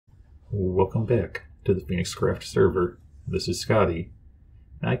Welcome back to the FenixCraft server. This is Scotty.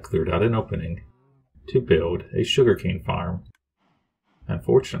 I cleared out an opening to build a sugarcane farm.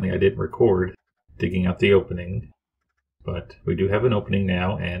 Unfortunately, I didn't record digging out the opening, but we do have an opening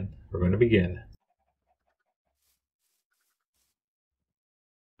now and we're going to begin.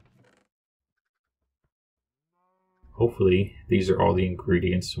 Hopefully, these are all the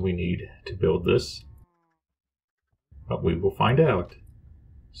ingredients we need to build this, but we will find out.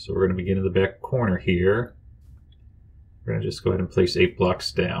 So we're going to begin in the back corner here. We're going to just go ahead and place 8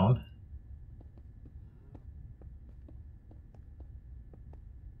 blocks down.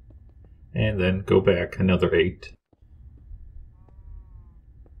 And then go back another 8.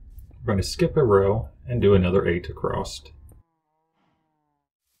 We're going to skip a row and do another 8 across.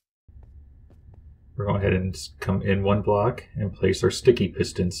 We're going to go ahead and come in 1 block and place our sticky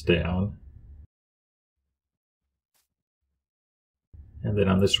pistons down. And then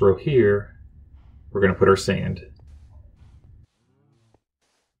on this row here, we're going to put our sand.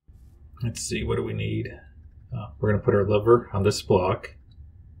 Let's see, what do we need? We're going to put our lever on this block.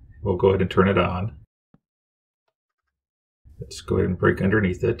 We'll go ahead and turn it on. Let's go ahead and break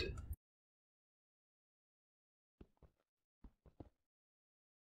underneath it.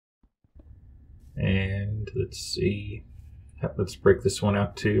 And let's see, let's break this one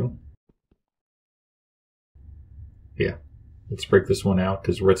out too. Yeah. Let's break this one out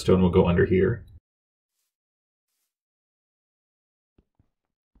because redstone will go under here.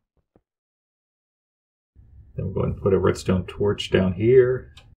 Then we'll go ahead and put a redstone torch down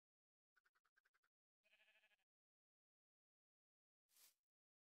here.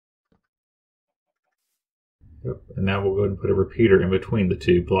 Yep. And now we'll go ahead and put a repeater in between the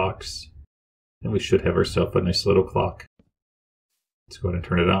 2 blocks. And we should have ourselves a nice little clock. Let's go ahead and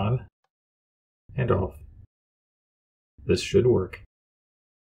turn it on and off. This should work.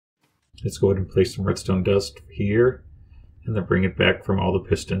 Let's go ahead and place some redstone dust here and then bring it back from all the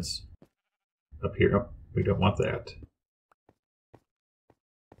pistons up here. Oh, we don't want that.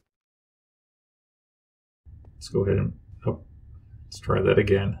 Let's go ahead and let's try that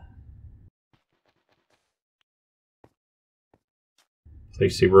again.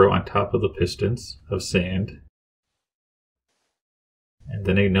 Place a row on top of the pistons of sand, and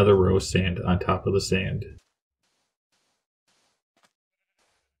then another row of sand on top of the sand.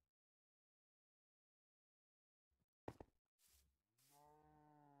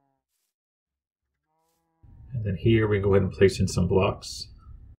 And then here we can go ahead and place in some blocks.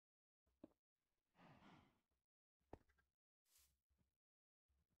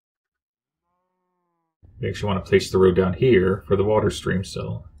 We actually want to place the row down here for the water stream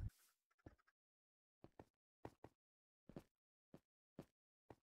cell.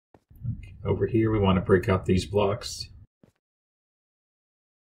 Okay. Over here we want to break out these blocks.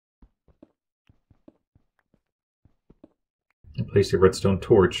 And place a redstone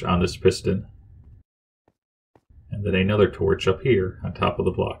torch on this piston. And then another torch up here on top of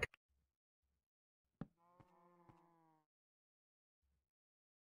the block.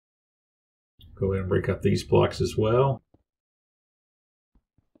 Go ahead and break up these blocks as well.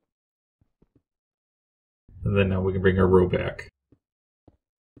 And then now we can bring our row back.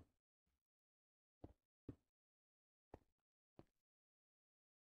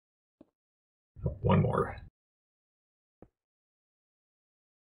 Oh, one more.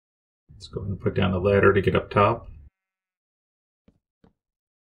 Let's go ahead and put down the ladder to get up top.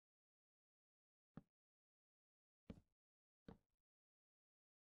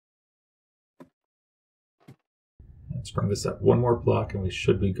 Let's bring this up 1 more block and we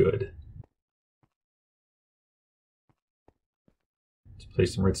should be good. Let's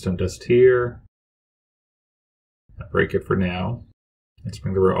place some redstone dust here. I'll break it for now. Let's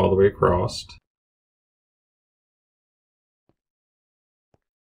bring the row all the way across.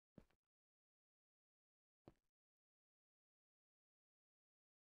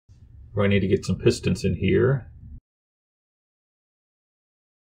 I need to get some pistons in here.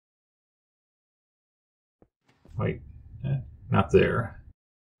 Wait, not there.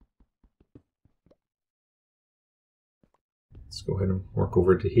 Let's go ahead and work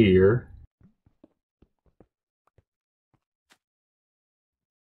over to here.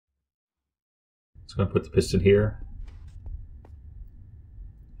 Let's go and put the piston here.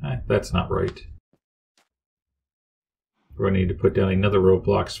 That's not right. We're going to need to put down another row of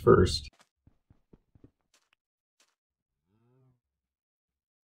blocks first.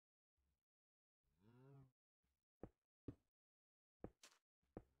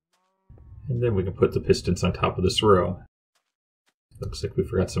 And then we can put the pistons on top of this row. Looks like we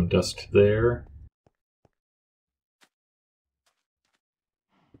forgot some dust there.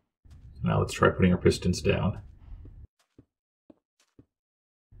 Now let's try putting our pistons down.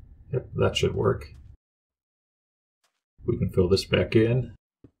 Yep, that should work. We can fill this back in.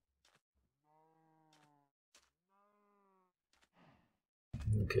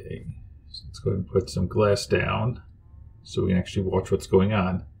 Okay, so let's go ahead and put some glass down so we can actually watch what's going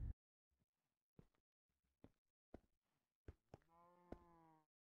on.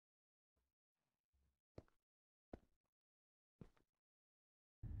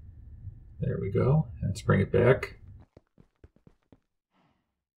 There we go. Let's bring it back.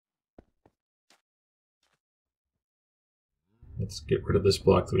 Let's get rid of this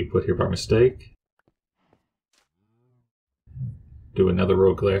block that we put here by mistake. Do another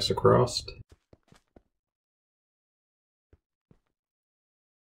row of glass across.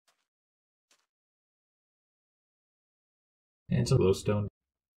 And some glowstone.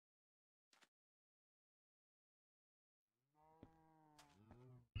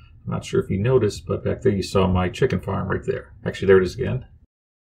 I'm not sure if you noticed, but back there you saw my chicken farm right there. Actually, there it is again.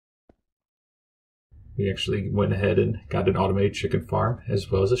 We actually went ahead and got an automated chicken farm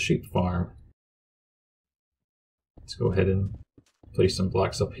as well as a sheep farm. Let's go ahead and place some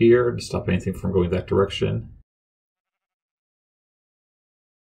blocks up here to stop anything from going that direction.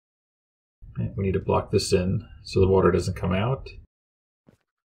 And we need to block this in so the water doesn't come out.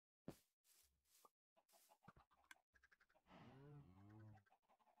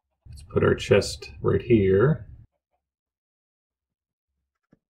 Let's put our chest right here.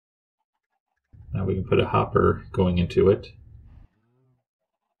 Now we can put a hopper going into it.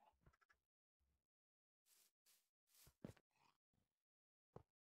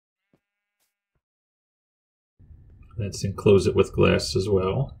 Let's enclose it with glass as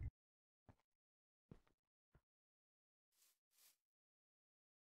well.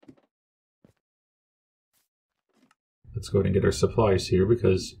 Let's go ahead and get our supplies here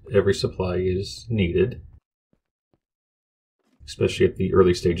because every supply is needed. Especially at the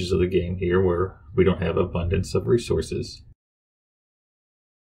early stages of the game here where we don't have abundance of resources.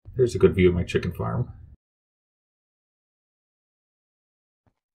 There's a good view of my chicken farm.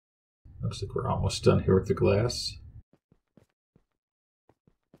 Looks like we're almost done here with the glass.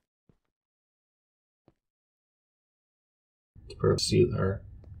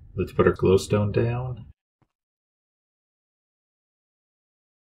 Let's put our glowstone down.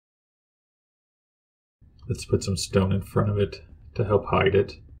 Let's put some stone in front of it to help hide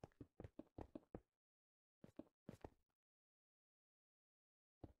it.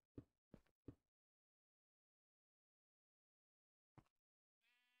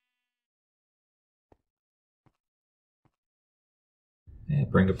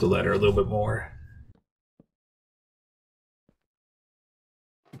 And bring up the ladder a little bit more.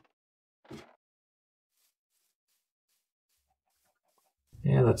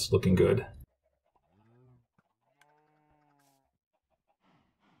 Yeah, that's looking good.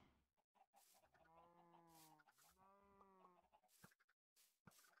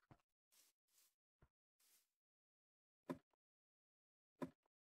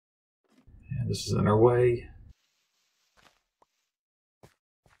 And this is in our way.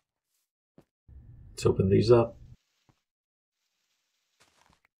 Let's open these up.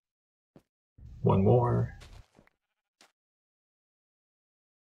 One more.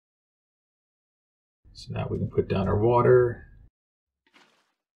 So now we can put down our water.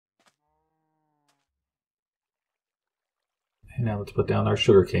 And now let's put down our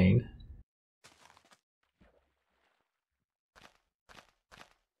sugarcane.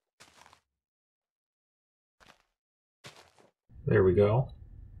 There we go.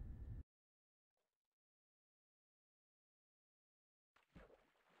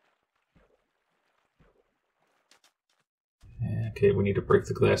 Okay, we need to break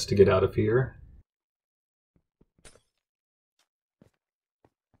the glass to get out of here.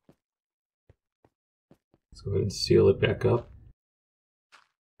 Let's go ahead and seal it back up.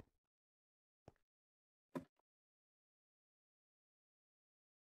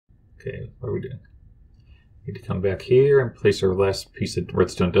 Okay, what are we doing? Need to come back here and place our last piece of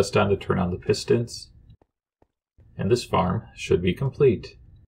redstone dust on to turn on the pistons. And this farm should be complete.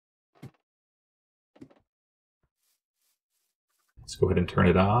 Let's go ahead and turn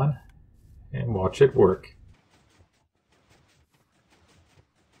it on and watch it work.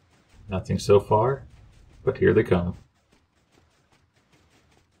 Nothing so far, but here they come.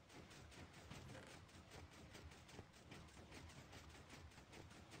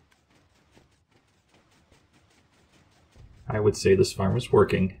 I would say this farm is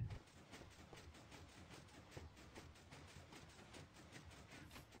working.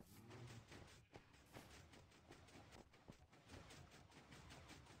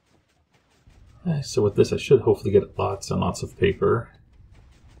 So with this I should hopefully get lots and lots of paper.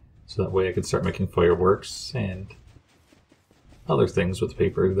 So that way I can start making fireworks and other things with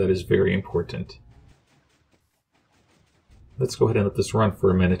paper that is very important. Let's go ahead and let this run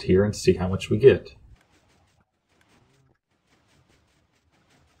for a minute here and see how much we get.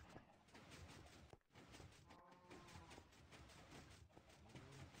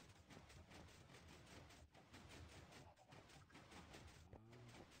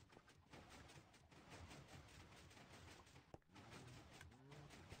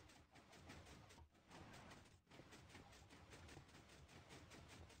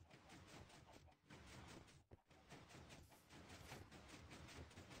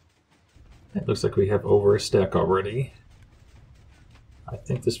 It looks like we have over a stack already. I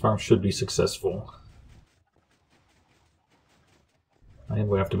think this farm should be successful. I am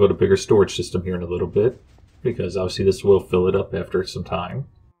going to have to build a bigger storage system here in a little bit, because obviously this will fill it up after some time.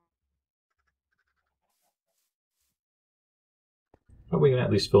 But we can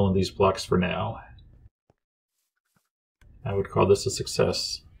at least fill in these blocks for now. I would call this a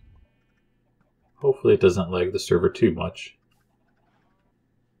success. Hopefully it doesn't lag the server too much.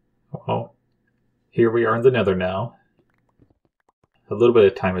 Well, here we are in the Nether now. A little bit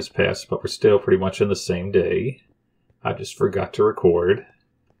of time has passed, but we're still pretty much in the same day. I just forgot to record.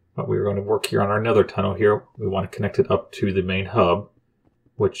 But we're going to work here on our Nether tunnel here. We want to connect it up to the main hub,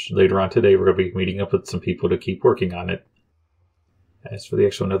 which later on today we're going to be meeting up with some people to keep working on it. As for the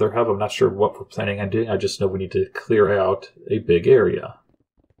actual Nether hub, I'm not sure what we're planning on doing. I just know we need to clear out a big area.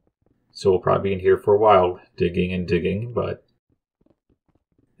 So we'll probably be in here for a while, digging and digging, but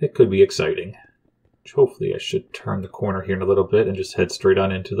it could be exciting. Hopefully I should turn the corner here in a little bit and just head straight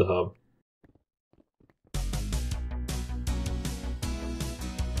on into the hub.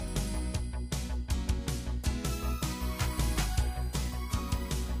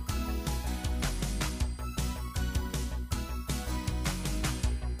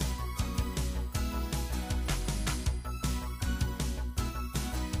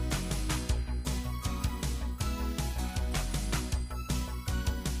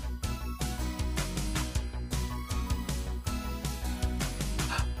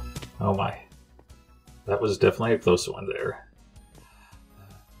 Oh my. That was definitely a close one there.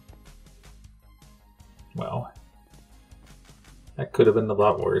 Well, that could have been a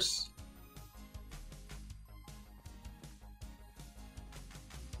lot worse.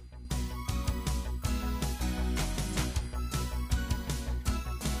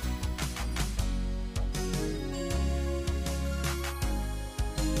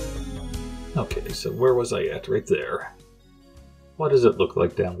 Okay, so where was I at? Right there. What does it look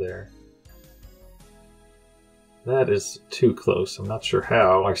like down there? That is too close. I'm not sure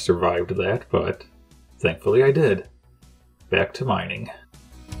how I survived that, but thankfully I did. Back to mining.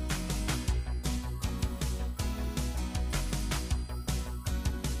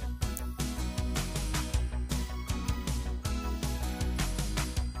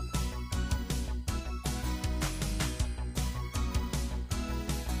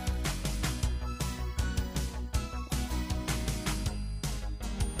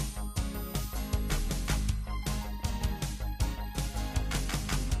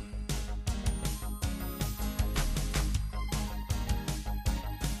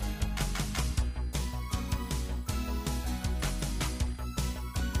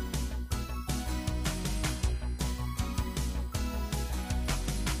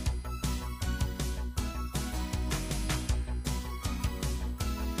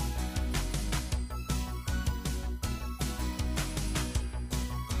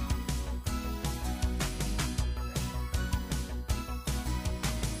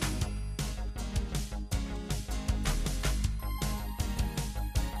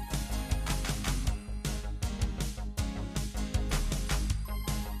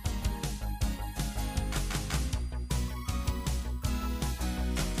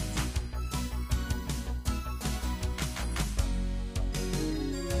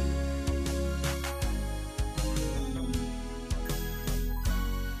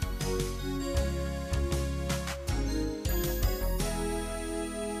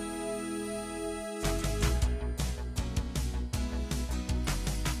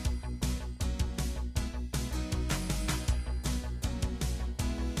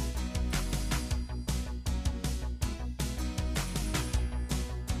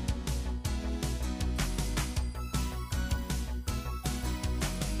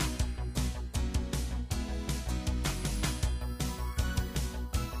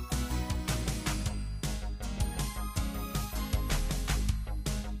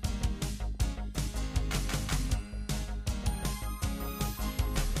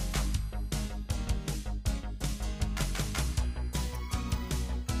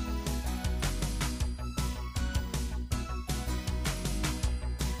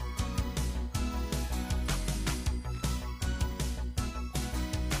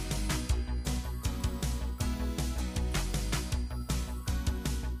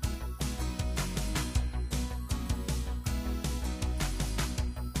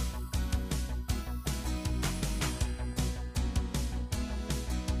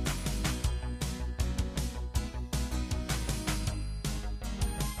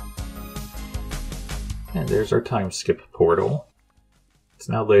 And there's our time skip portal. It's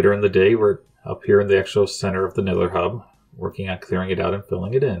now later in the day. We're up here in the actual center of the Nether Hub, working on clearing it out and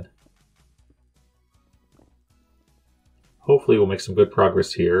filling it in. Hopefully we'll make some good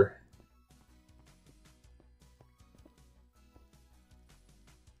progress here.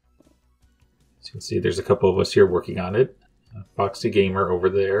 As you can see, there's a couple of us here working on it. FoxyGamer over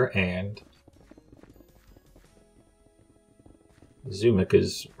there, and Zumaic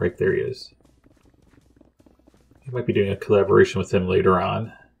is right there. He is. We might be doing a collaboration with him later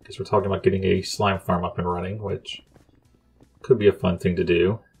on, because we're talking about getting a slime farm up and running, which could be a fun thing to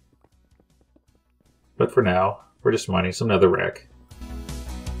do. But for now, we're just mining some netherrack.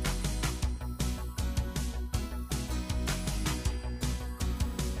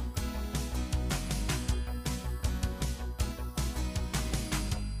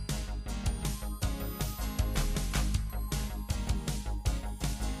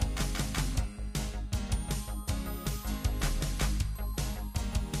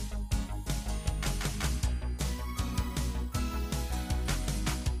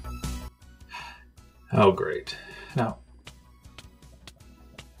 Oh, great. Now,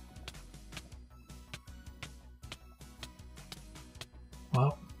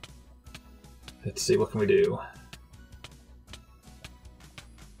 well, let's see, what can we do?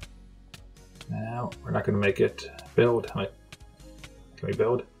 Now, we're not going to make it build. Can we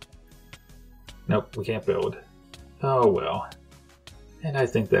build? Nope, we can't build. Oh, well. And I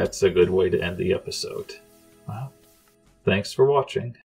think that's a good way to end the episode. Well, thanks for watching.